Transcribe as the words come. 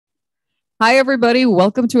Hi, everybody.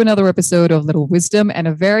 Welcome to another episode of Little Wisdom, and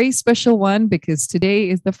a very special one because today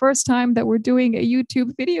is the first time that we're doing a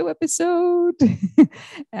YouTube video episode.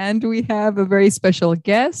 And we have a very special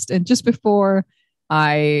guest. And just before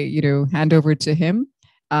I hand over to him,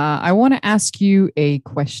 I want to ask you a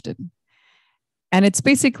question. And it's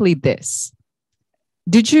basically this.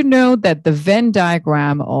 Did you know that the Venn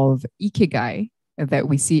diagram of Ikigai that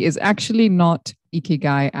we see is actually not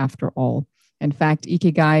Ikigai after all? In fact,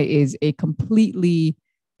 Ikigai is a completely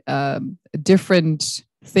different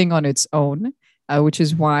thing on its own, which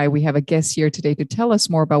is why we have a guest here today to tell us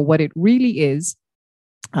more about what it really is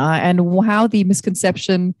and how the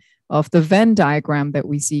misconception of the Venn diagram that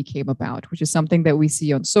we see came about, which is something that we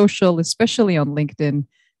see on social, especially on LinkedIn,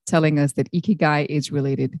 telling us that Ikigai is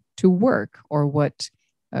related to work or what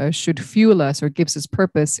should fuel us or gives us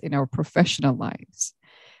purpose in our professional lives.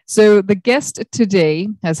 So the guest today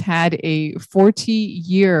has had a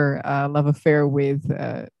 40-year love affair with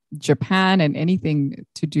Japan and anything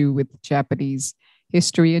to do with Japanese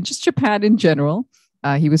history and just Japan in general.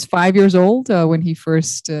 He was 5 years old when he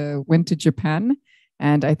first went to Japan,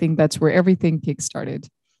 and I think that's where everything kickstarted.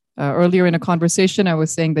 Earlier in a conversation, I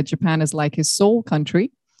was saying that Japan is like his soul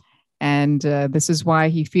country, and this is why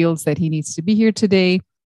he feels that he needs to be here today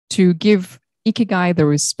to give Ikigai the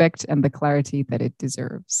respect and the clarity that it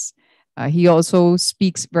deserves. He also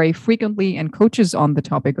speaks very frequently and coaches on the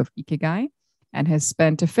topic of Ikigai and has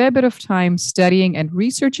spent a fair bit of time studying and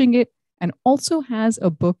researching it, and also has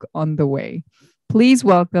a book on the way. Please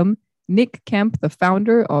welcome Nick Kemp, the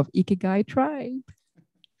founder of Ikigai Tribe.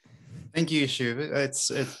 Thank you, Shu.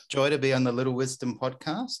 It's a joy to be on the Little Wisdom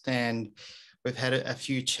podcast, and we've had a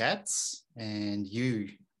few chats, and you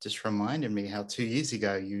just reminded me how 2 years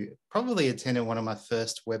ago you probably attended one of my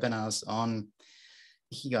first webinars on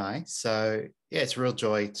Ikigai. So yeah, it's a real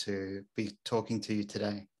joy to be talking to you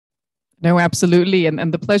today. No, absolutely.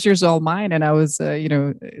 And the pleasure is all mine. And I was,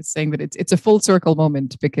 saying that it's a full circle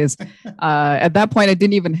moment because at that point, I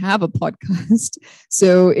didn't even have a podcast.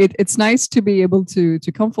 So it's nice to be able to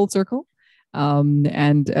come full circle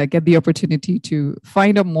and get the opportunity to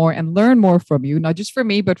find out more and learn more from you, not just for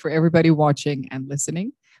me, but for everybody watching and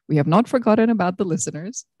listening. We have not forgotten about the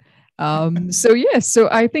listeners. So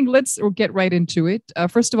I think let's get right into it.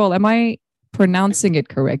 First of all, am I pronouncing it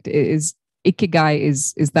correct? Is Ikigai,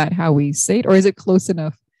 is that how we say it, or is it close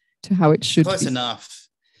enough to how it should be? Close enough.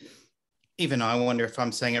 Even I wonder if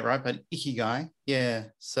I'm saying it right, but Ikigai, yeah.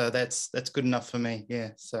 So that's good enough for me. Yeah.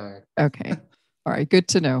 So okay. All right, good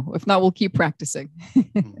to know. If not, we'll keep practicing.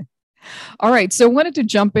 All right. So I wanted to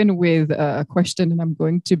jump in with a question, and I'm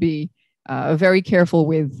going to be very careful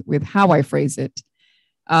with how I phrase it.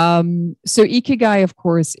 So Ikigai, of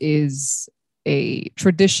course, is a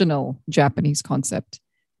traditional Japanese concept.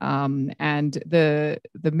 And the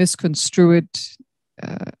misconstrued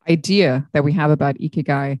idea that we have about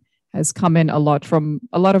Ikigai has come in a lot from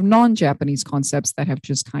a lot of non-Japanese concepts that have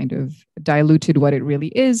just kind of diluted what it really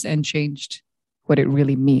is and changed what it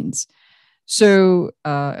really means. So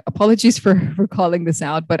apologies for calling this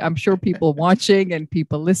out, but I'm sure people watching and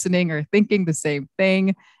people listening are thinking the same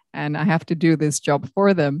thing, and I have to do this job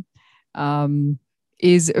for them.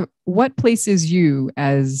 Is what places you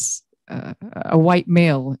as a white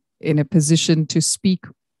male in a position to speak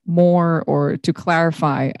more or to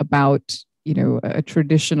clarify about, a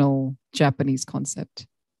traditional Japanese concept?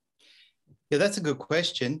 yeah, that's a good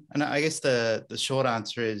question. And I guess the short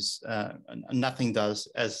answer is nothing does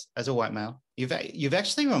as a white male. You've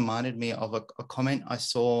actually reminded me of a comment I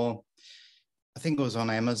saw, I think it was on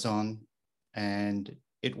Amazon, and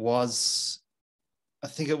I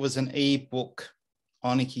think it was an ebook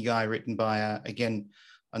on Ikigai written by,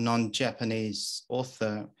 a non-Japanese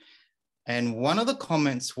author. And one of the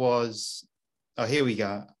comments was, oh, here we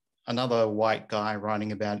go, another white guy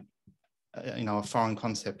writing about, a foreign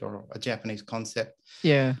concept or a Japanese concept.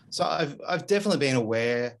 Yeah. So I've definitely been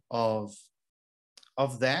aware of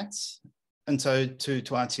that. And so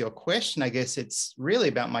to answer your question, I guess it's really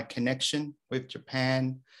about my connection with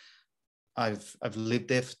Japan. I've lived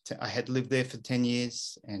there. I had lived there for 10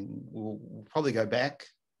 years, and we'll probably go back.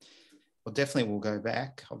 Well, definitely we'll go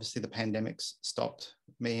back. Obviously, the pandemic's stopped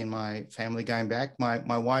me and my family going back.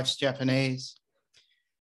 My wife's Japanese.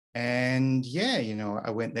 And yeah,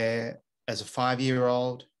 I went there as a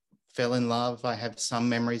 5-year-old, fell in love. I have some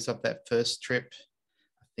memories of that first trip.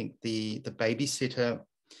 I think the babysitter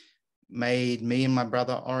made me and my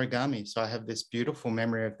brother origami. So I have this beautiful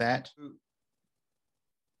memory of that.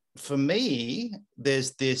 For me,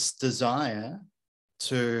 there's this desire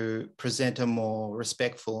to present a more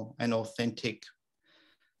respectful and authentic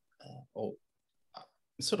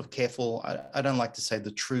sort of careful. I don't like to say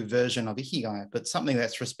the true version of Ikigai, but something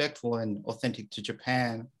that's respectful and authentic to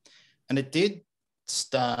Japan. And it did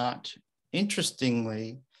start,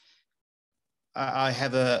 interestingly, I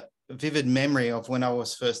have a vivid memory of when I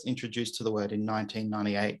was first introduced to the word in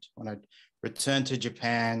 1998, when I returned to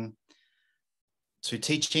Japan to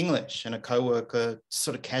teach English, and a coworker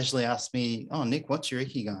sort of casually asked me, "Oh, Nick, what's your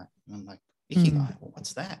Ikigai?" And I'm like, "Ikigai? Well,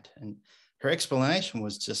 what's that?" And her explanation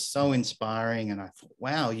was just so inspiring. And I thought,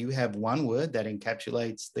 wow, you have one word that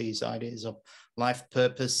encapsulates these ideas of life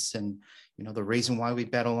purpose and, you know, the reason why we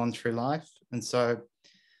battle on through life. And so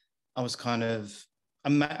I was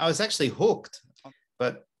I was actually hooked.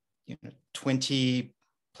 But, you know, 20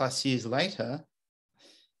 plus years later,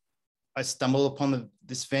 I stumble upon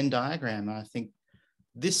this Venn diagram. And I think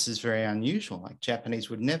this is very unusual. Like, Japanese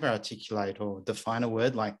would never articulate or define a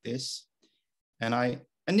word like this. And I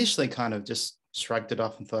initially kind of just shrugged it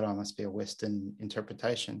off and thought, oh, it must be a Western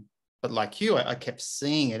interpretation. But like you, I kept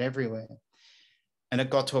seeing it everywhere. And it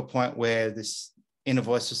got to a point where this inner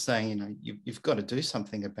voice was saying, you know, you've got to do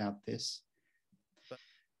something about this.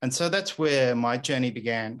 And so that's where my journey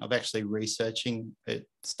began of actually researching it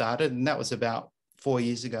started. And that was about 4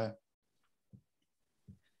 years ago.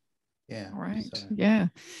 Yeah. All right. So. Yeah.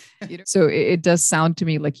 So it does sound to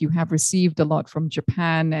me like you have received a lot from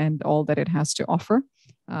Japan and all that it has to offer.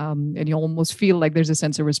 And you almost feel like there's a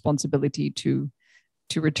sense of responsibility to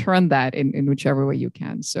return that in whichever way you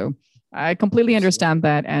can. So I completely understand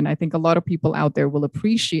that. And I think a lot of people out there will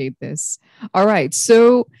appreciate this. All right.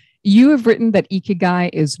 So you have written that Ikigai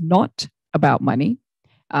is not about money.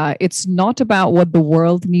 It's not about what the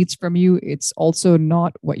world needs from you. It's also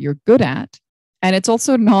not what you're good at. And it's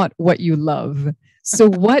also not what you love. So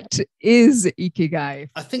what is Ikigai?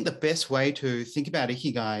 I think the best way to think about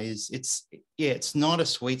Ikigai is it's not a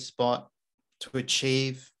sweet spot to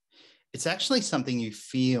achieve. It's actually something you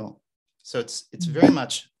feel. So it's very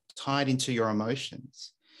much tied into your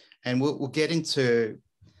emotions. And we'll get into,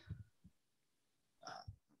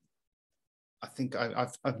 I think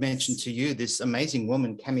I've mentioned to you this amazing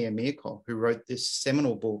woman, Kamiya Miyako, who wrote this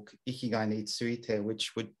seminal book, Ikigai ni Tsuite,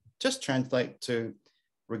 which would just translate to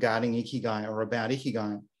regarding Ikigai or about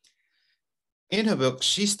Ikigai. In her book,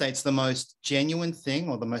 she states the most genuine thing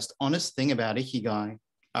or the most honest thing about Ikigai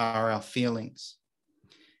are our feelings.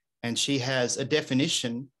 And she has a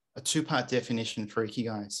definition, a two-part definition for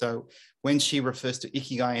Ikigai. So when she refers to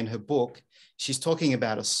Ikigai in her book, she's talking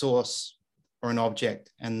about a source or an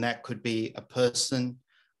object, and that could be a person,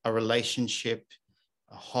 a relationship,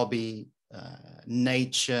 a hobby,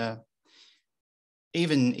 nature,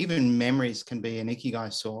 even memories can be an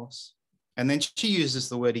Ikigai source. And then she uses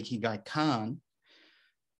the word Ikigai kan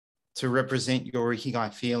to represent your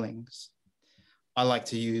Ikigai feelings. I like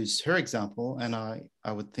to use her example, and I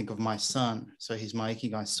would think of my son. So he's my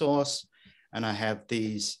Ikigai source, and I have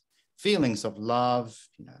these feelings of love,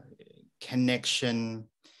 you know, connection,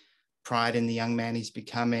 pride in the young man he's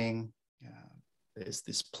becoming. There's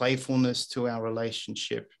this playfulness to our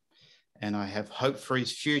relationship, and I have hope for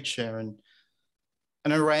his future, and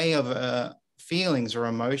an array of feelings or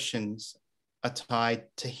emotions are tied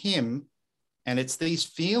to him. And it's these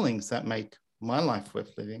feelings that make my life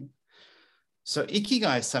worth living. So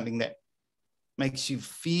Ikigai is something that makes you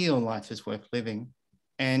feel life is worth living.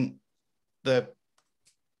 And the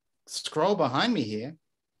scroll behind me here,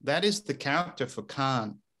 that is the character for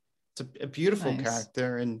Khan. It's a beautiful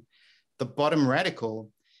character. And the bottom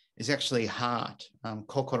radical is actually heart,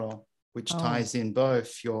 kokoro, which ties in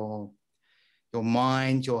both your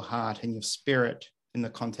mind, your heart, and your spirit in the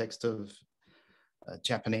context of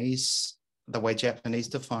Japanese, the way Japanese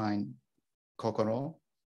define kokoro.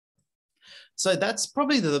 So that's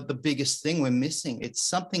probably the biggest thing we're missing. It's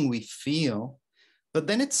something we feel, but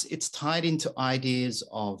then it's tied into ideas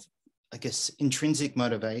of, I guess, intrinsic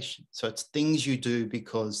motivation. So it's things you do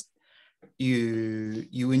because you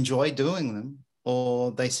enjoy doing them,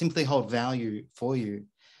 or they simply hold value for you.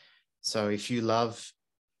 So if you love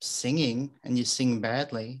singing and you sing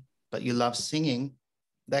badly, but you love singing,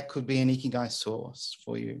 that could be an Ikigai source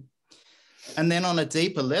for you. And then on a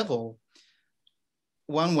deeper level,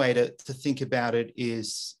 one way to think about it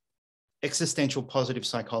is existential positive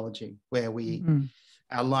psychology, where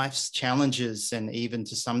our life's challenges and even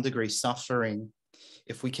to some degree suffering,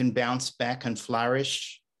 if we can bounce back and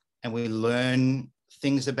flourish and we learn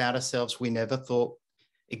things about ourselves we never thought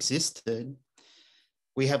existed,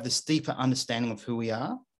 we have this deeper understanding of who we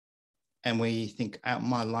are, and we think,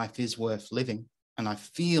 my life is worth living, and I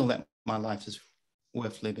feel that my life is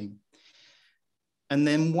worth living. And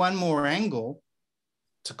then one more angle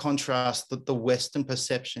to contrast the Western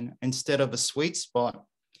perception, instead of a sweet spot,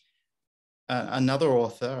 another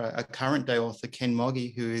author, a current day author, Ken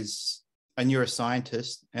Mogi, who is a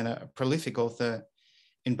neuroscientist and a prolific author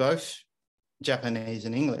in both Japanese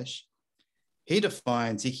and English. He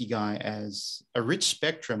defines Ikigai as a rich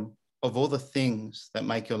spectrum of all the things that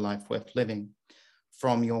make your life worth living,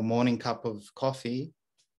 from your morning cup of coffee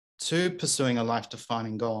to pursuing a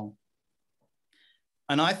life-defining goal.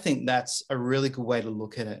 And I think that's a really good way to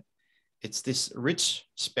look at it. It's this rich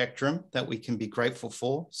spectrum that we can be grateful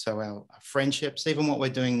for. So our friendships, even what we're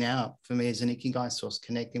doing now, for me as an Ikigai source,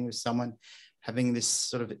 connecting with someone, having this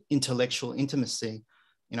sort of intellectual intimacy,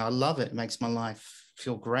 I love it. It makes my life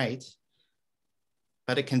feel great.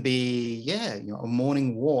 But it can be, a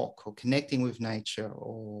morning walk, or connecting with nature,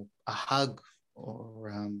 or a hug,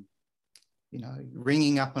 or,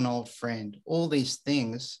 ringing up an old friend. All these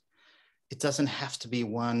things, it doesn't have to be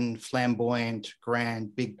one flamboyant,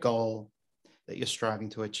 grand, big goal that you're striving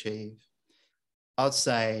to achieve. I'd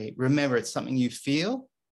say, remember, it's something you feel,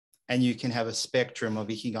 and you can have a spectrum of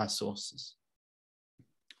Ikigai sources.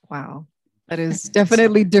 Wow. That is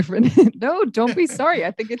definitely different. No, don't be sorry.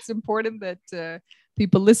 I think it's important that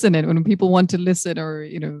people listen, and when people want to listen or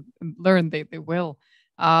learn, they will.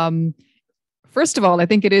 First of all, I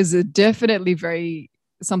think it is definitely very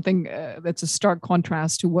something that's a stark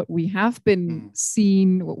contrast to what we have been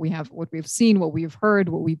seen, what we've seen, what we've heard,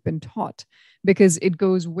 what we've been taught, because it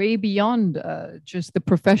goes way beyond just the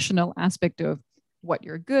professional aspect of what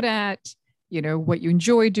you're good at, what you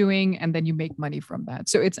enjoy doing, and then you make money from that.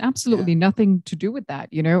 So it's absolutely nothing to do with that,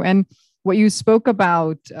 and what you spoke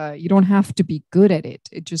about, you don't have to be good at it.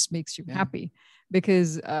 It just makes you happy,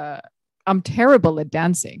 because I'm terrible at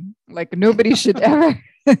dancing. Like nobody should ever,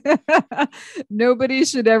 nobody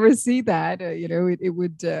should ever see that. It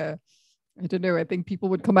would, I don't know. I think people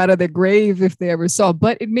would come out of their grave if they ever saw,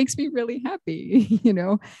 but it makes me really happy,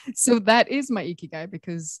 So that is my Ikigai,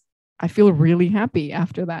 because I feel really happy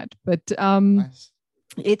after that. But Nice.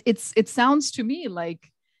 it sounds to me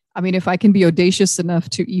like, if I can be audacious enough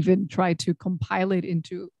to even try to compile it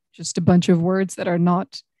into just a bunch of words that are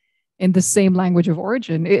not in the same language of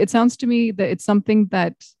origin, it sounds to me that it's something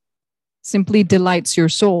that simply delights your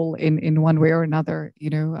soul in one way or another. You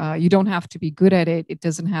don't have to be good at it. It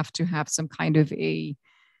doesn't have to have some kind of a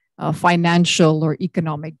financial or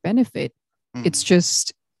economic benefit. It's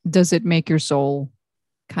just, does it make your soul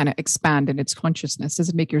kind of expand in its consciousness? Does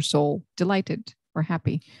it make your soul delighted or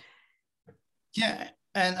happy? Yeah.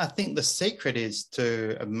 And I think the secret is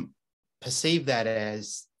to perceive that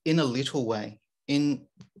as in a little way, in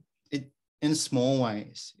small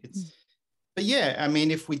ways. But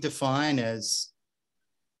if we define as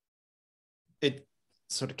it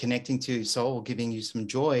sort of connecting to your soul, giving you some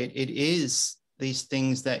joy, it is these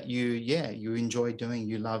things that you enjoy doing,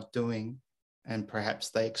 you love doing, and perhaps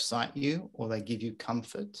they excite you, or they give you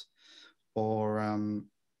comfort, or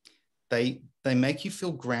they make you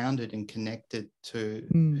feel grounded and connected to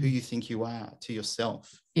who you think you are, to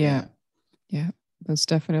yourself. Yeah, most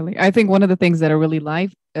definitely. I think one of the things that I really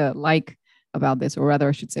like about this, or rather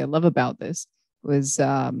I should say I love about this, was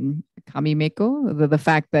Kamimeko, the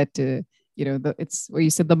fact that it's what you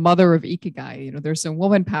said, the mother of Ikigai. There's some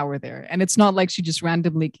woman power there, and it's not like she just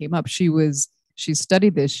randomly came up. She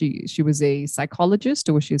studied this. She was a psychologist,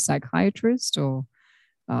 or was she a psychiatrist, or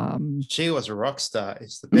she was a rock star,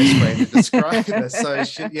 is the best way to describe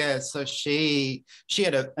it. So she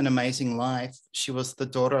had an amazing life. She was the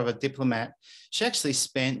daughter of a diplomat. She actually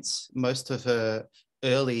spent most of her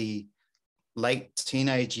late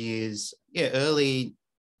teenage years,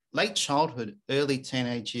 late childhood, early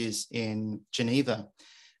teenage years in Geneva,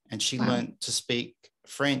 and she learned to speak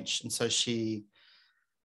French, and so she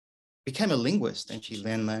became a linguist, and she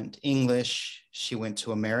then learned English. She went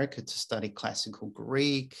to America to study classical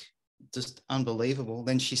Greek, just unbelievable.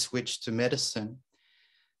 Then she switched to medicine.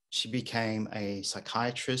 She became a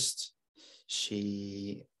psychiatrist.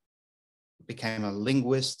 She became a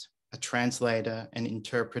linguist, a translator, an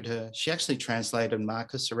interpreter. She actually translated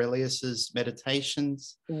Marcus Aurelius's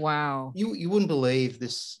Meditations. Wow. You wouldn't believe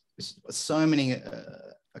this, so many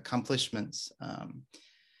accomplishments.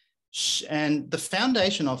 And the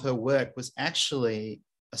foundation of her work was actually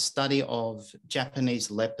a study of Japanese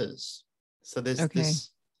lepers. So there's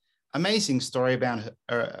this amazing story about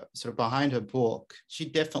her, sort of behind her book. She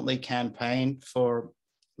definitely campaigned for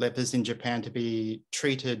lepers in Japan to be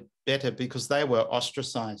treated better, because they were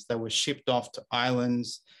ostracized. They were shipped off to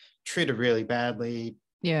islands, treated really badly,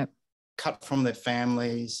 cut from their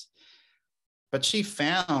families. But she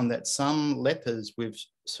found that some lepers with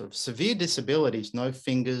sort of severe disabilities, no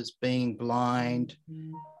fingers, being blind,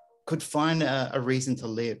 could find a reason to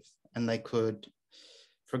live. And they could,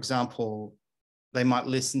 for example, they might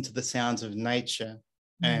listen to the sounds of nature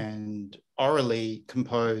and orally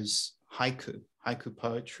compose haiku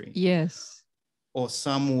poetry. Yes. Or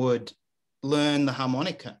some would learn the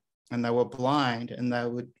harmonica, and they were blind, and they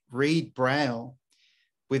would read Braille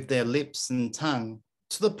with their lips and tongue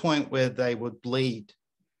to the point where they would bleed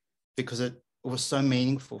because it was so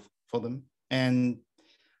meaningful for them. And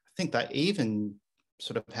I think they even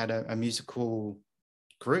sort of had a musical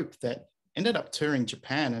group that ended up touring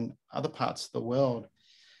Japan and other parts of the world.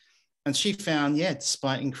 And she found,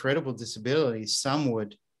 despite incredible disabilities, some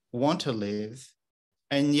would want to live,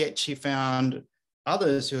 and yet she found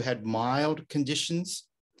others who had mild conditions.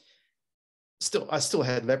 I still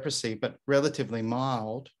had leprosy, but relatively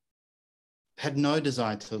mild, had no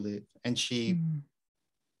desire to live. And she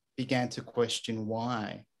began to question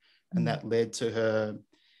why. And that led to her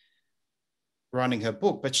writing her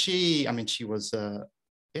book. But she was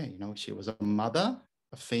she was a mother,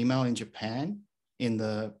 a female in Japan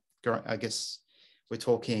I guess we're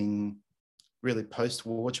talking really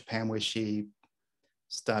post-war Japan, where she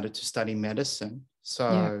started to study medicine.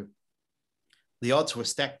 So the odds were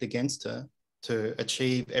stacked against her to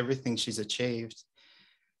achieve everything she's achieved.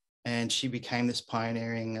 And she became this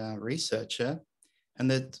pioneering researcher. And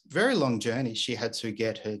the very long journey, she had to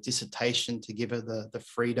get her dissertation to give her the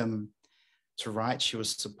freedom to write. She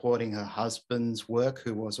was supporting her husband's work,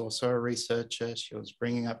 who was also a researcher. She was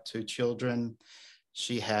bringing up 2 children.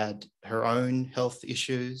 She had her own health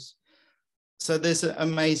issues. So there's an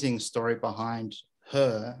amazing story behind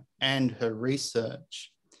her and her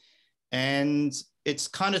research. And it's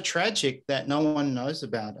kind of tragic that no one knows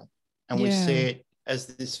about it. And we see it as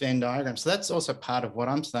this Venn diagram. So that's also part of what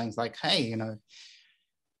I'm saying. It's like, hey,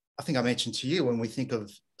 I think I mentioned to you, when we think of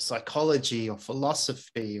psychology or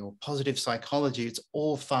philosophy or positive psychology, it's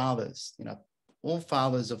all fathers, all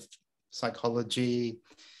fathers of psychology.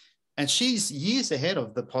 And she's years ahead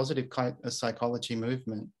of the positive psychology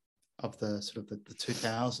movement of the sort of the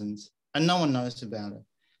 2000s, and no one knows about it.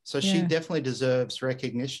 So she definitely deserves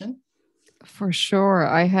recognition. For sure.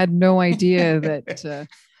 I had no idea that,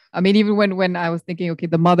 even when I was thinking, okay,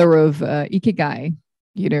 the mother of Ikigai,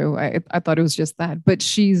 I thought it was just that, but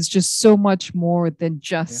she's just so much more than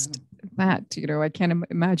just that. I can't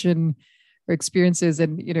imagine her experiences,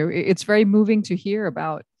 and it's very moving to hear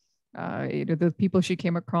about the people she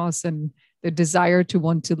came across and the desire to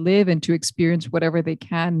want to live and to experience whatever they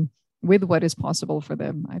can with what is possible for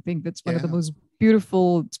them. I think that's one of the most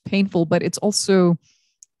beautiful. It's painful, but it's also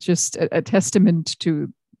just a testament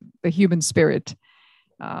to the human spirit.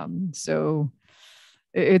 So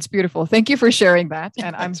it's beautiful. Thank you for sharing that.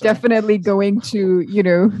 And I'm definitely going to,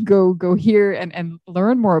 go here and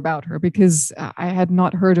learn more about her, because I had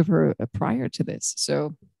not heard of her prior to this.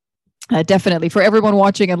 So definitely, for everyone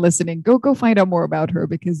watching and listening, go find out more about her,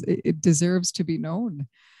 because it deserves to be known.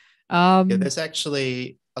 There's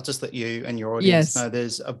actually, I'll just let you and your audience know,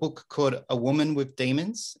 there's a book called A Woman with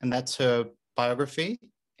Demons, and that's her biography,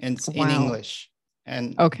 and it's in English.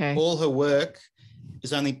 And all her work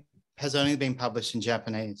has only been published in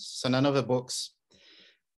Japanese. So none of her books,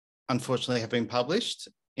 unfortunately, have been published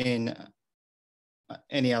in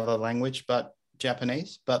any other language but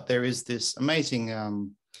Japanese. But there is this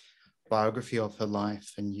amazing biography of her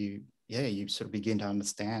life, and you sort of begin to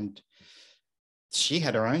understand she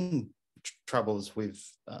had her own troubles with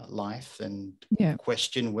life and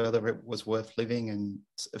question whether it was worth living. And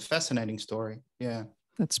it's a fascinating story.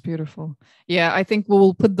 That's beautiful. I think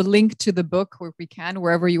we'll put the link to the book where we can,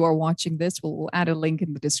 wherever you are watching this. We'll add a link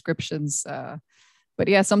in the descriptions.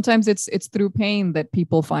 But sometimes it's through pain that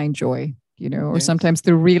people find joy, or sometimes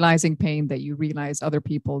through realizing pain that you realize other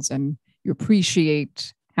people's, and you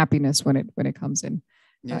appreciate happiness when it comes in.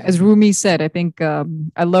 As Rumi said, I think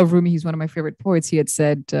I love Rumi. He's one of my favorite poets. He had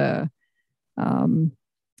said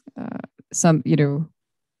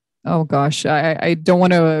oh gosh, I don't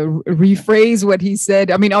want to rephrase what he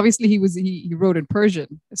said. Obviously he wrote in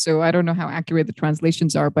Persian, so I don't know how accurate the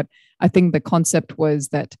translations are, but I think the concept was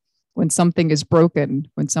that when something is broken,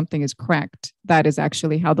 when something is cracked, that is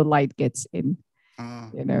actually how the light gets in.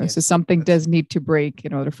 So something does need to break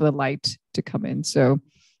in order for the light to come in. So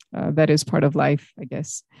that is part of life, I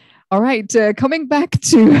guess. All right, coming back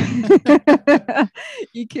to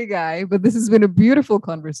Ikigai, but this has been a beautiful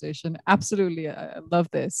conversation. Absolutely, I love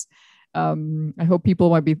this. I hope people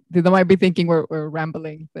might be thinking we're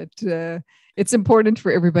rambling, but it's important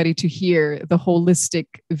for everybody to hear the holistic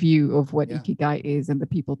view of what Ikigai is and the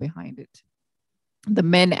people behind it, the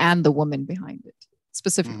men and the women behind it,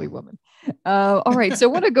 specifically women. All right, so I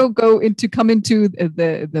want to come into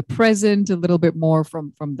the present a little bit more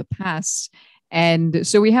from the past. And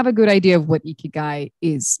so we have a good idea of what Ikigai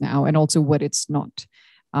is now and also what it's not.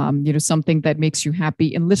 Something that makes you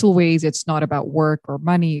happy in little ways. It's not about work or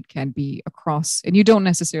money. It can be across, and you don't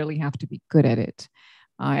necessarily have to be good at it.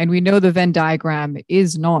 And we know the Venn diagram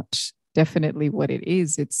is not definitely what it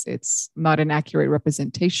is. It's not an accurate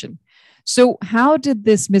representation. So how did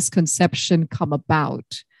this misconception come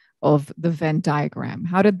about of the Venn diagram?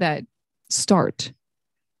 How did that start?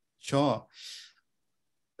 Sure.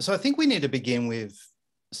 So I think we need to begin with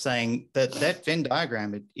saying that Venn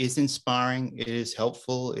diagram, it is inspiring, it is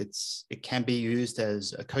helpful, it can be used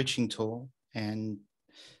as a coaching tool, and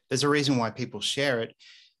there's a reason why people share it.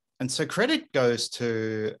 And so credit goes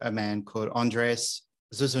to a man called Andres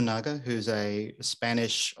Zuzunaga, who's a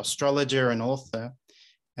Spanish astrologer and author.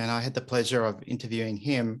 And I had the pleasure of interviewing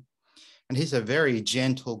him. And he's a very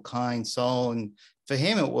gentle, kind soul. And for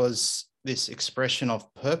him, it was this expression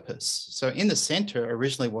of purpose. So in the center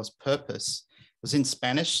originally was purpose. It was in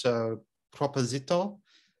Spanish, so propósito.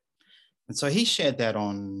 And so he shared that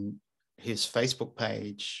on his Facebook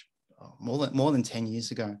page more than 10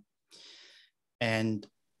 years ago. And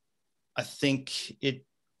I think it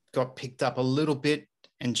got picked up a little bit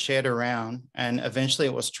and shared around, and eventually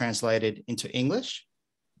it was translated into English.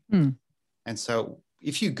 And so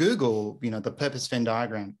if you Google, the purpose Venn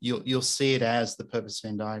diagram, you'll see it as the purpose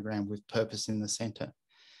Venn diagram with purpose in the center.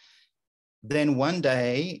 Then one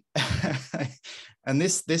day, and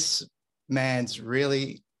this man's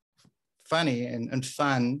really funny and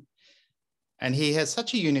fun, and he has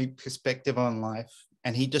such a unique perspective on life,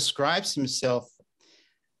 and he describes himself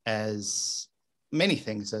as many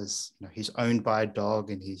things, as he's owned by a dog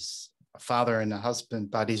and he's a father and a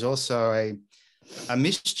husband, but he's also a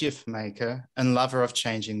mischief maker and lover of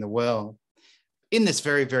changing the world in this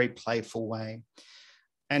very, very playful way.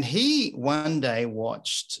 And he one day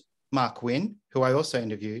watched Mark Wynn, who I also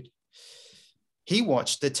interviewed. He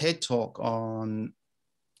watched the TED Talk on,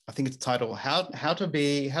 I think it's titled How to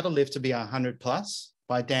Live to Be 100 Plus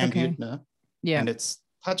by Dan Buettner. Yeah. And it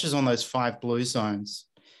touches on those 5 blue zones.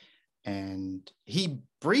 And he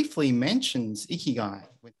briefly mentions Ikigai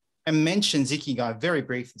very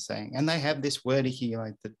briefly, saying, and they have this word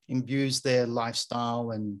Ikigai that imbues their lifestyle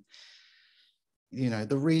and,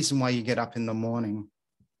 the reason why you get up in the morning.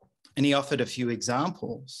 And he offered a few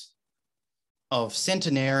examples of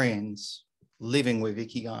centenarians living with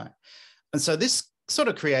Ikigai. And so this sort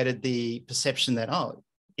of created the perception that,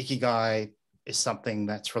 Ikigai is something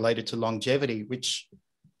that's related to longevity, which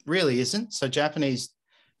really isn't. So Japanese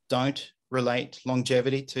don't relate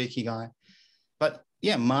longevity to Ikigai. But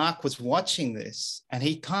yeah, Mark was watching this and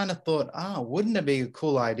he kind of thought, wouldn't it be a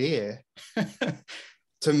cool idea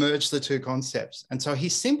to merge the two concepts? And so he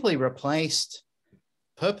simply replaced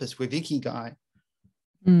purpose with Ikigai,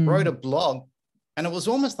 wrote a blog, and it was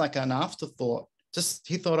almost like an afterthought.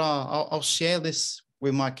 He thought, I'll share this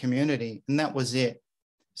with my community. And that was it.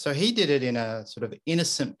 So he did it in a sort of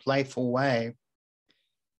innocent, playful way.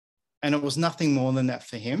 And it was nothing more than that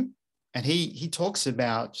for him. And he talks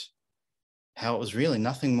about how it was really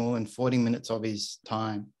nothing more than 40 minutes of his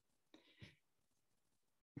time.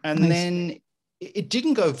 And then it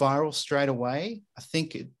didn't go viral straight away. I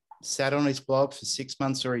think it sat on his blog for 6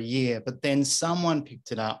 months or a year, but then someone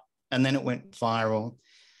picked it up and then it went viral.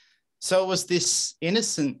 So it was this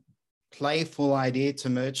innocent, playful idea to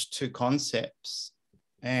merge two concepts.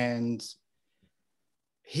 And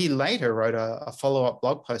he later wrote a follow-up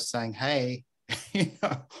blog post saying, hey,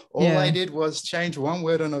 all I did was change one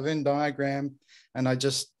word on a Venn diagram and I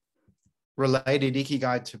just related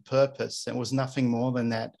Ikigai to purpose. It was nothing more than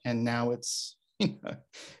that. And now it's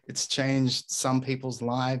changed some people's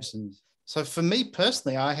lives. And so for me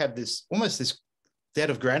personally, I have this debt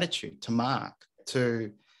of gratitude to Mark,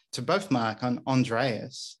 to both Mark and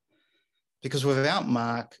Andreas, because without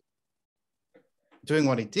Mark doing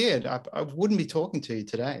what he did, I wouldn't be talking to you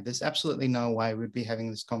today. There's absolutely no way we'd be having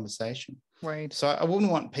this conversation. Right. So I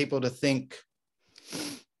wouldn't want people to think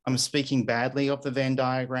I'm speaking badly of the Venn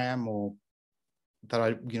diagram or that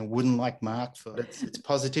I wouldn't like Mark for it. It's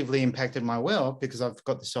positively impacted my world because I've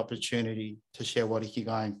got this opportunity to share what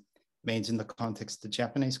Ikigai means in the context of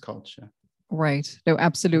Japanese culture. Right. No,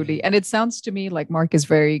 absolutely. And it sounds to me like Mark is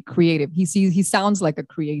very creative. He sounds like a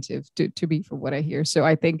creative to me from what I hear. So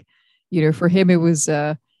I think, for him, it was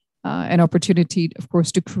an opportunity, of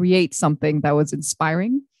course, to create something that was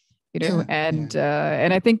inspiring, and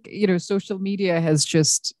I think, social media has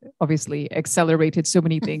just obviously accelerated so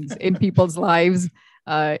many things in people's lives,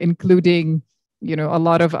 including, a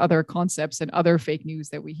lot of other concepts and other fake news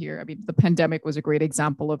that we hear. I mean, the pandemic was a great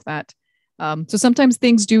example of that. So sometimes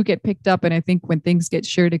things do get picked up. And I think when things get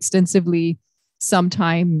shared extensively,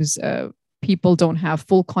 sometimes people don't have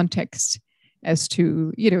full context as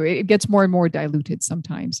to, it gets more and more diluted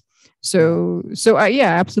sometimes. So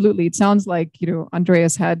yeah, absolutely. It sounds like,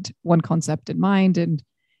 Andreas had one concept in mind, and,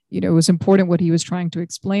 it was important what he was trying to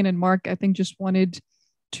explain. And Mark, I think, just wanted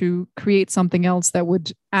to create something else that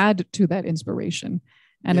would add to that inspiration.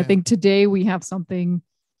 And I think today we have something,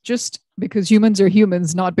 just because humans are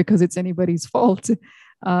humans, not because it's anybody's fault,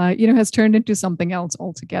 has turned into something else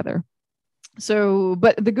altogether. So,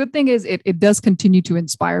 but the good thing is it does continue to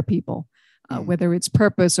inspire people, whether it's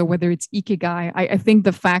purpose or whether it's Ikigai. I think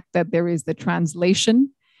the fact that there is the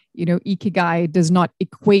translation, Ikigai does not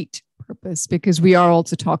equate purpose, because we are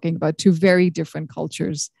also talking about two very different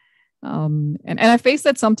cultures. And I face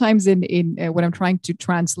that sometimes in when I'm trying to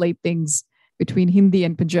translate things between Hindi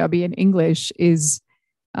and Punjabi and English is,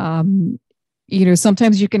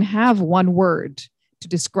 sometimes you can have one word to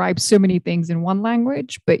describe so many things in one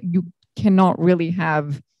language, but you cannot really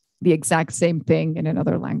have the exact same thing in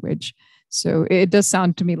another language. So it does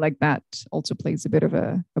sound to me like that also plays a bit of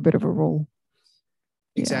a role.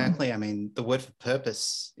 Exactly. Yeah. I mean, the word for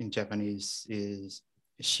purpose in Japanese is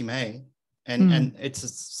shime, and it's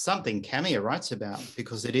something Kamiya writes about,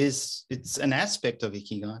 because it's an aspect of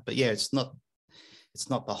Ikigai, but yeah, it's not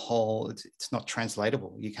the whole, it's not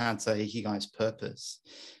translatable. You can't say Ikigai's purpose.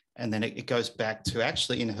 And then it goes back to,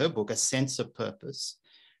 actually, in her book, a sense of purpose.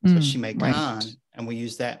 So shime kan, and we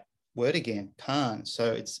use that word again, kan.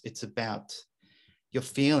 So it's about your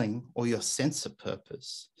feeling or your sense of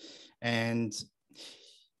purpose. And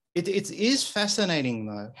it is fascinating,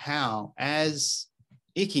 though, how as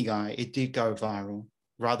Ikigai, it did go viral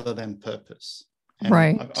rather than purpose. And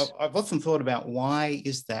I've often thought about, why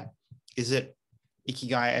is that? Is it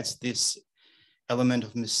Ikigai adds this element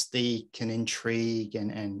of mystique and intrigue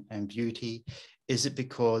and beauty? Is it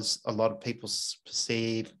because a lot of people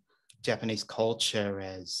perceive Japanese culture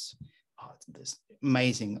as this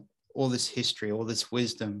amazing, all this history, all this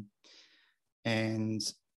wisdom, and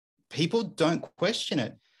people don't question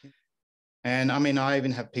it? And I mean, I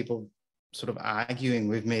even have people sort of arguing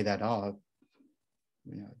with me that,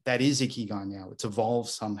 that is Ikigai now. It's evolved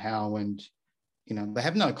somehow, and they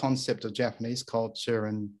have no concept of Japanese culture,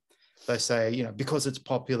 and they say, because it's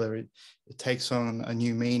popular, it takes on a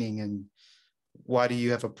new meaning, and why do you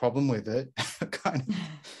have a problem with it?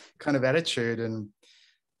 kind of attitude. And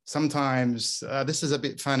sometimes this is a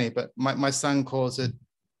bit funny, but my son calls it,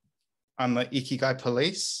 I'm the Ikigai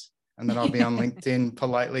police, and then I'll be on LinkedIn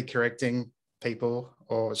politely correcting people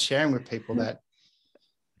or sharing with people that,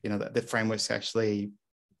 that the framework's actually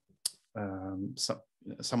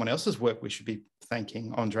someone else's work. We should be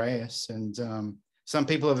thanking Andreas. And some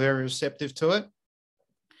people are very receptive to it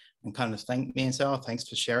and kind of thank me and say, oh, thanks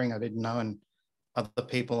for sharing, I didn't know. And other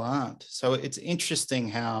people aren't. So it's interesting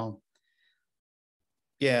how,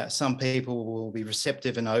 some people will be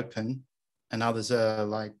receptive and open, and others are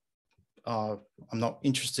like, oh, I'm not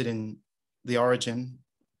interested in the origin.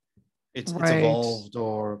 It's evolved,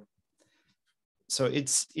 or so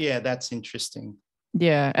that's interesting.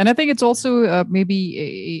 Yeah. And I think it's also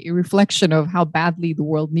maybe a reflection of how badly the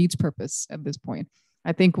world needs purpose at this point.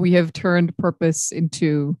 I think we have turned purpose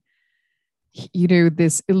into,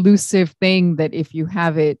 this elusive thing that if you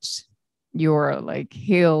have it, you're like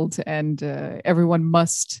hailed, and everyone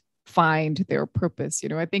must find their purpose.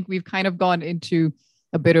 I think we've kind of gone into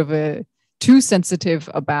a bit of a too sensitive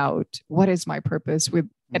about what is my purpose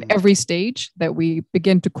at every stage, that we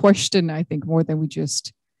begin to question, I think, more than we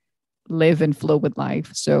just live and flow with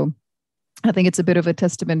life. So I think it's a bit of a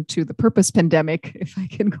testament to the purpose pandemic, if I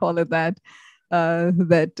can call it that,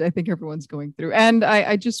 that I think everyone's going through. And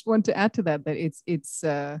I just want to add to that it's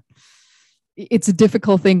a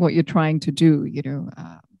difficult thing what you're trying to do,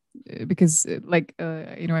 because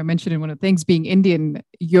I mentioned in one of the things, being Indian,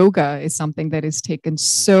 yoga is something that is taken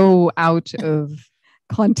so out of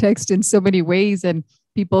context in so many ways. And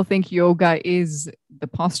people think yoga is the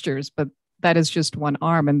postures, but that is just one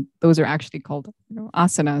arm. And those are actually called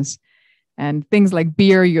asanas. And things like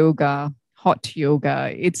beer yoga, hot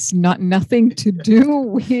yoga, it's nothing to do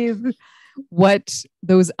with what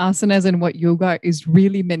those asanas and what yoga is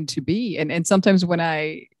really meant to be. And sometimes when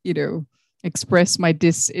I, express my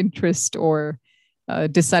disinterest or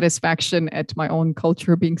dissatisfaction at my own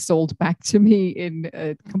culture being sold back to me in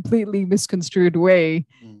a completely misconstrued way,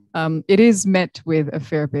 it is met with a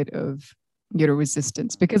fair bit of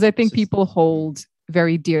resistance, because I think people hold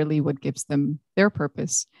very dearly what gives them their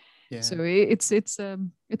purpose. Yeah. So it's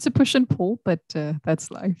a push and pull, but that's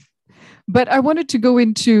life. But I wanted to go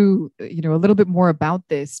into a little bit more about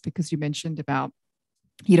this, because you mentioned about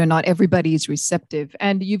not everybody is receptive,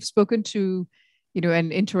 and you've spoken to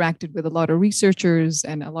and interacted with a lot of researchers,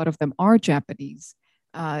 and a lot of them are Japanese.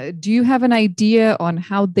 Do you have an idea on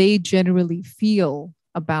how they generally feel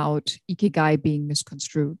about Ikigai being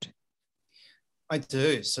misconstrued? I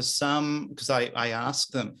do. So some, because I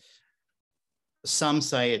asked them, some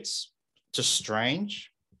say it's just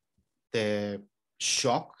strange. They're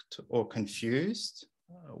shocked or confused.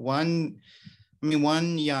 One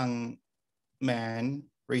young man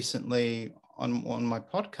recently on my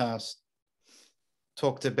podcast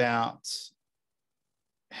talked about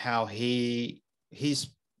how he's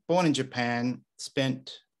born in Japan,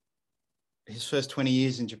 spent his first 20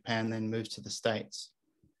 years in Japan, then moved to the States.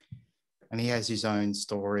 And he has his own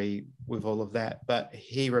story with all of that. But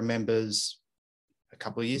he remembers a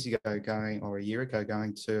couple of years ago a year ago,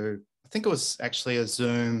 going to, I think it was actually a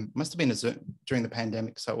Zoom, must have been a Zoom during the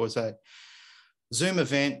pandemic. So it was a Zoom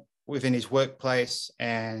event within his workplace,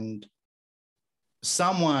 and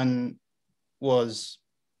someone was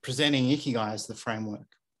presenting Ikigai as the framework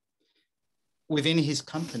within his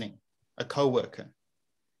company, a co-worker.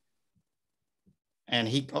 And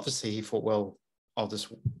he thought, well, I'll just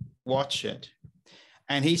watch it.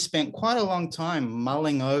 And he spent quite a long time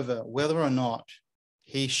mulling over whether or not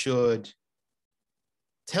he should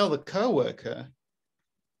tell the co-worker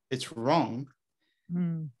it's wrong.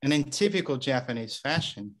 And in typical Japanese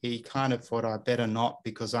fashion, he kind of thought, I better not,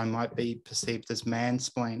 because I might be perceived as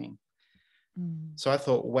mansplaining. So I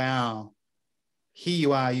thought, wow,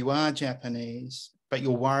 here you are Japanese, but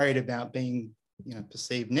you're worried about being,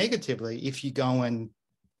 perceived negatively if you go and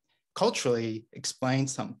culturally explain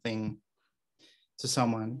something to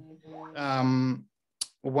someone.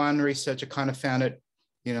 One researcher kind of found it,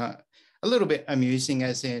 a little bit amusing,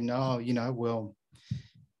 as in, well,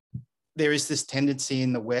 there is this tendency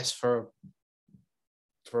in the West for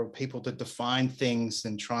people to define things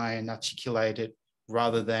and try and articulate it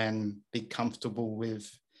rather than be comfortable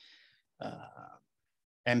with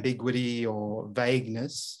ambiguity or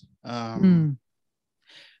vagueness. And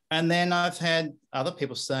then I've had other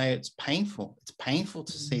people say it's painful. It's painful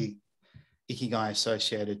to see Ikigai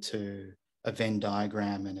associated to a Venn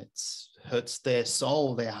diagram, and it hurts their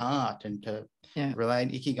soul, their heart, and to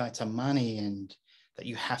relate Ikigai to money, and that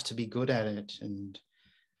you have to be good at it. And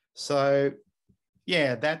so,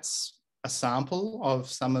 that's a sample of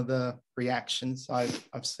some of the reactions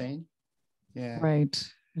I've seen. Yeah. Right.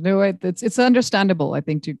 No, it's understandable, I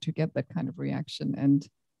think, to get that kind of reaction. And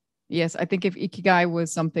yes, I think if Ikigai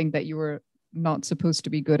was something that you were not supposed to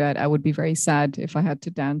be good at, I would be very sad if I had to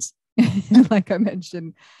dance. Like I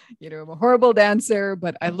mentioned, I'm a horrible dancer,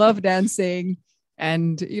 but I love dancing,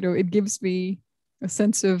 and it gives me a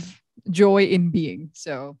sense of joy in being.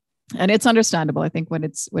 So, and it's understandable, I think, when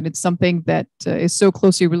it's something that is so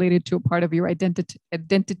closely related to a part of your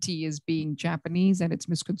identity as being Japanese, and it's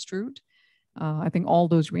misconstrued. I think all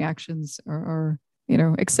those reactions are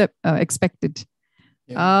expected.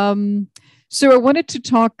 Yeah. So I wanted to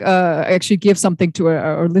talk, actually give something to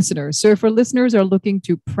our listeners. So if our listeners are looking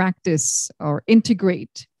to practice or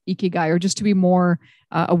integrate Ikigai, or just to be more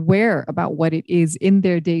aware about what it is in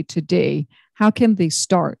their day to day, how can they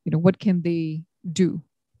start? What can they do?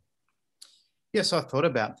 Yeah, so I thought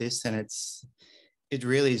about this, and it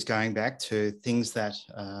really is going back to things that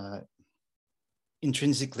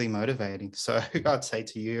intrinsically motivating. So I'd say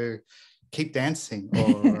to you, keep dancing,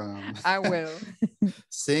 or I will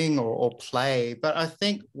sing or play. But I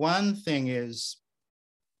think one thing is,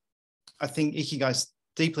 I think Ikigai is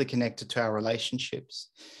deeply connected to our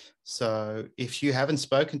relationships. So if you haven't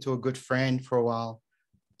spoken to a good friend for a while,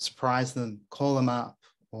 surprise them, call them up,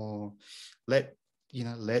 or let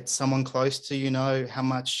someone close to you know how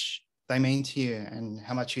much they mean to you, and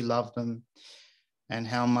how much you love them, and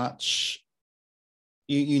how much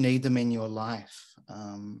you need them in your life.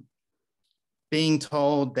 Being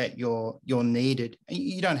told that you're needed,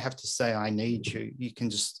 you don't have to say I need you. You can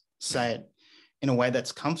just say it in a way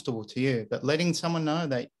that's comfortable to you. But letting someone know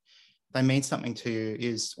that they mean something to you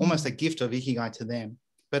is almost a gift of Ikigai to them,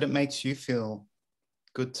 but it makes you feel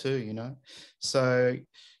good too, So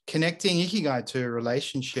connecting Ikigai to a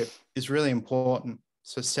relationship is really important.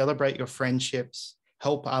 So celebrate your friendships,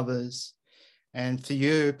 help others. And for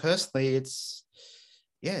you personally, it's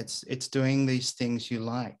doing these things you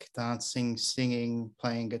like: dancing, singing,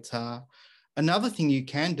 playing guitar. Another thing you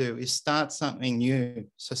can do is start something new.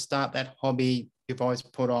 So start that hobby you've always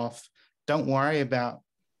put off. Don't worry about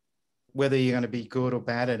whether you're going to be good or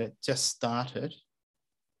bad at it. Just start it.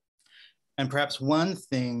 And perhaps one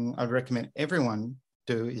thing I'd recommend everyone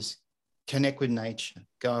do is connect with nature.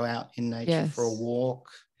 Go out in nature for a walk.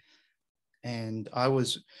 And I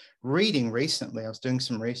was reading recently, I was doing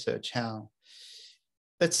some research how,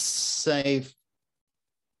 let's say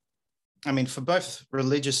I mean, for both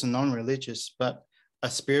religious and non-religious, but a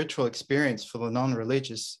spiritual experience for the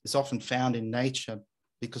non-religious is often found in nature,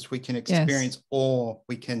 because we can Yes. experience awe.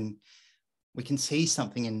 We can see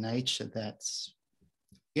something in nature that's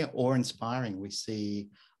awe-inspiring. We see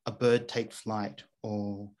a bird take flight,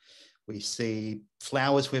 or we see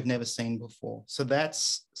flowers we've never seen before. So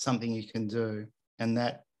that's something you can do, and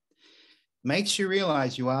that makes you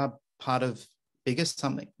realize you are part of bigger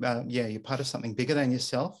something. You're part of something bigger than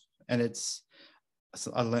yourself. And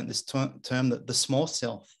I learned this term, that the small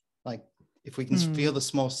self, like if we can feel the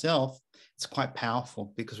small self, it's quite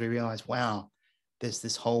powerful, because we realize, wow, there's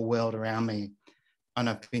this whole world around me, and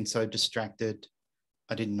I've been so distracted,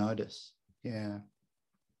 I didn't notice. Yeah.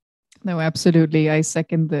 No, absolutely. I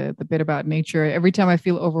second the bit about nature. Every time I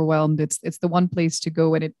feel overwhelmed, it's the one place to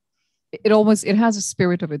go, and it has a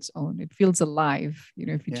spirit of its own. It feels alive,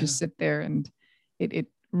 if you just sit there, and it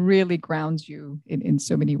really grounds you in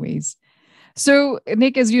so many ways. So,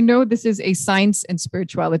 Nick, as you know, this is a science and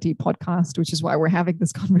spirituality podcast, which is why we're having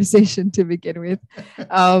this conversation to begin with.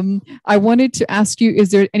 I wanted to ask you,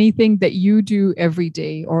 is there anything that you do every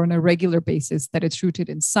day or on a regular basis that it's rooted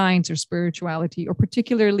in science or spirituality, or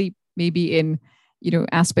particularly maybe in,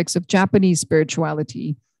 aspects of Japanese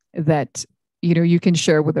spirituality that, you can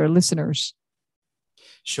share with our listeners?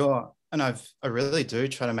 Sure. And I really do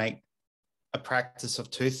try to make a practice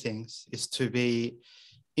of two things, is to be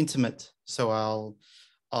intimate. So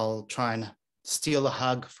I'll try and steal a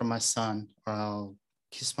hug from my son, or I'll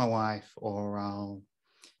kiss my wife, or I'll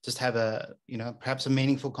just have perhaps a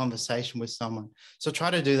meaningful conversation with someone. So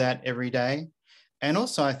try to do that every day. And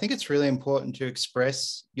also, I think it's really important to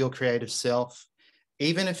express your creative self,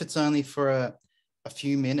 even if it's only for a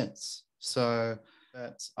few minutes. So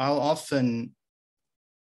I'll often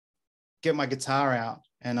get my guitar out,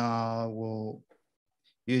 and I will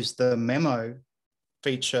use the memo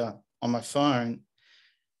feature on my phone,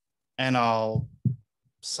 and I'll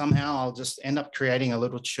just end up creating a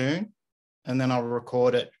little tune, and then I'll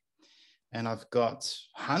record it. And I've got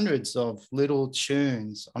hundreds of little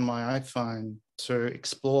tunes on my iPhone to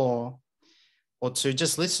explore, or to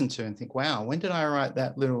just listen to and think, wow, when did I write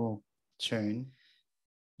that little tune?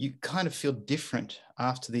 You kind of feel different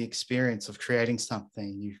after the experience of creating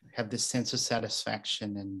something. You have this sense of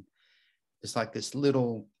satisfaction, and it's like this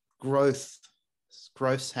little growth's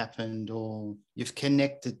happened, or you've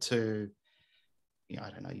connected to, I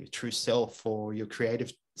don't know, your true self or your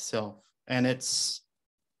creative self. And it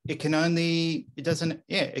can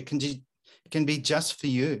be just for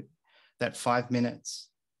you, that 5 minutes.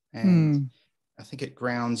 And I think it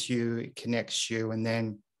grounds you, it connects you, and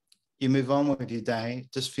then you move on with your day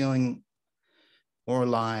just feeling more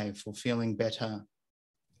alive or feeling better.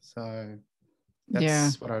 So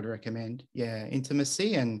that's what I would recommend. Yeah,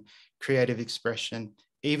 intimacy and creative expression,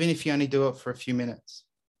 even if you only do it for a few minutes.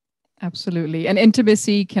 Absolutely. And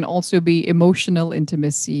intimacy can also be emotional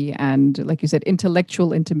intimacy and, like you said,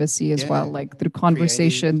 intellectual intimacy as well, like through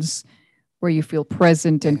conversations where you feel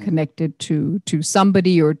present and connected to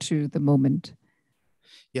somebody or to the moment.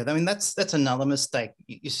 Yeah, I mean, that's another mistake.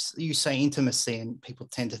 You say intimacy and people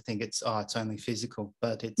tend to think it's only physical,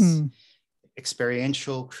 but it's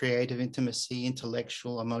experiential, creative intimacy,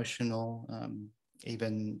 intellectual, emotional,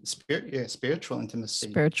 even spiritual intimacy.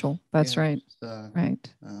 Spiritual, that's right. So,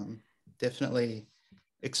 right. Definitely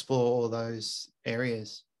explore all those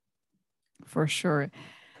areas. For sure.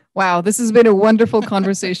 Wow, this has been a wonderful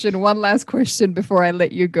conversation. One last question before I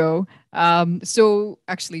let you go. So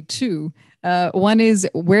actually two. One is,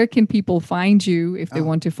 where can people find you if they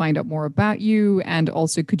want to find out more about you? And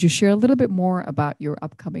also, could you share a little bit more about your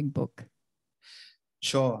upcoming book?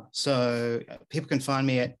 Sure. So people can find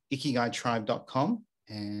me at ikigaitribe.com.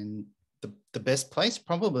 And the best place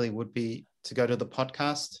probably would be to go to the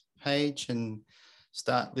podcast page and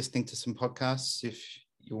start listening to some podcasts if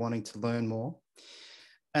you're wanting to learn more.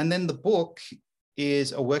 And then the book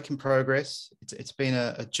is a work in progress. It's been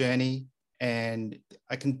a journey, and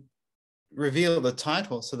I can reveal the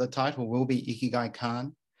title. So the title will be Ikigai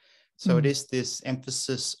Khan. So it is this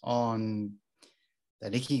emphasis on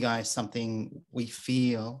that Ikigai is something we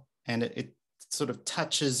feel, and it sort of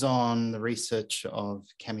touches on the research of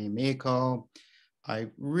Kami and Miyako. I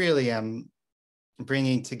really am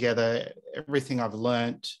bringing together everything I've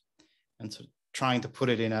learned and sort of trying to put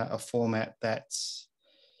it in a format that's,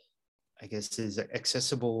 I guess, is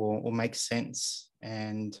accessible or makes sense,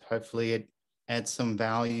 and hopefully it adds some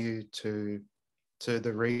value to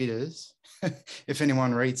the readers if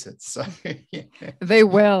anyone reads it. So yeah. They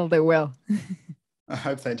will. I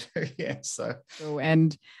hope they do. Yeah. So,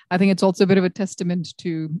 and I think it's also a bit of a testament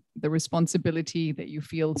to the responsibility that you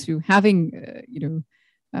feel to having,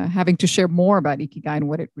 having to share more about Ikigai and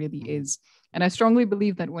what it really is. And I strongly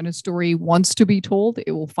believe that when a story wants to be told,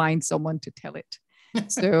 it will find someone to tell it.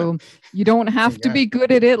 So you don't have to be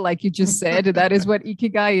good at it, like you just said. That is what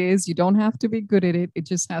Ikigai is. You don't have to be good at it. It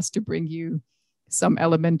just has to bring you some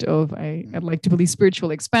element of, I'd like to believe,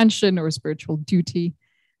 spiritual expansion or spiritual duty.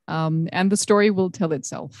 And the story will tell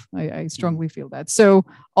itself. I strongly feel that. So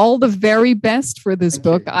all the very best for this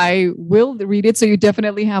book. I will read it. So you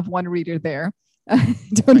definitely have one reader there.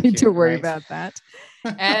 Don't need to worry about that.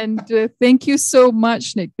 And thank you so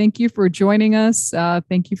much, Nick. Thank you for joining us.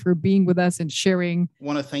 Thank you for being with us and sharing. I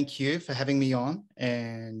want to thank you for having me on.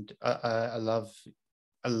 And I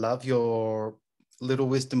love your Little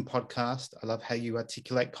Wisdom podcast. I love how you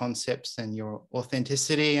articulate concepts and your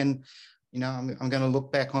authenticity. And, you know, I'm going to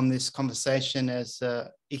look back on this conversation as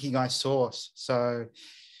Ikigai source. So,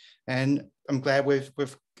 and I'm glad we've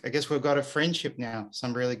got a friendship now. So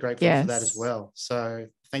I'm really grateful for that as well. So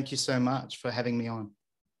thank you so much for having me on.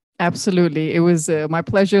 Absolutely. It was my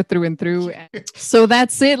pleasure through and through. So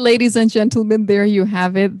that's it, ladies and gentlemen. There you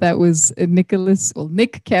have it. That was Nick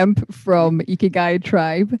Kemp from Ikigai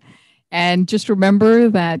Tribe. And just remember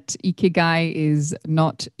that Ikigai is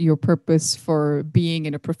not your purpose for being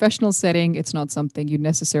in a professional setting. It's not something you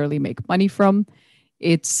necessarily make money from.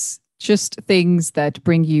 It's just things that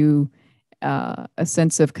bring you a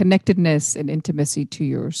sense of connectedness and intimacy to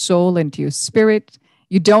your soul and to your spirit.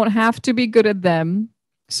 You don't have to be good at them.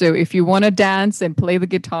 So if you want to dance and play the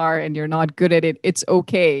guitar and you're not good at it, it's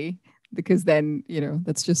okay, because then, you know,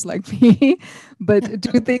 that's just like me. But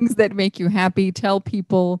do things that make you happy. Tell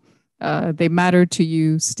people they matter to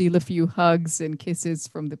you. Steal a few hugs and kisses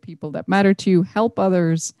from the people that matter to you. Help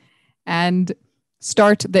others and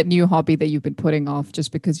start that new hobby that you've been putting off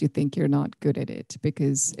just because you think you're not good at it,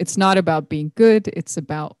 because it's not about being good. It's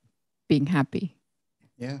about being happy.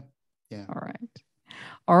 Yeah.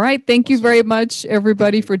 All right. Thank you very much,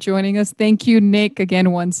 everybody, for joining us. Thank you, Nick,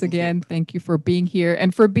 once again. Thank you for being here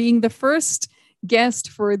and for being the first guest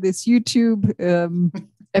for this YouTube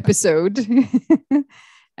episode.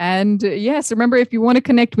 And yes, remember, if you want to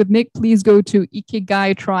connect with Nick, please go to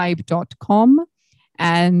ikigaitribe.com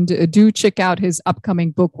and do check out his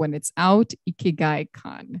upcoming book when it's out, Ikigai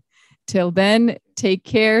Khan. Till then, take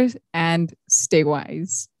care and stay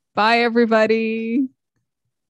wise. Bye, everybody.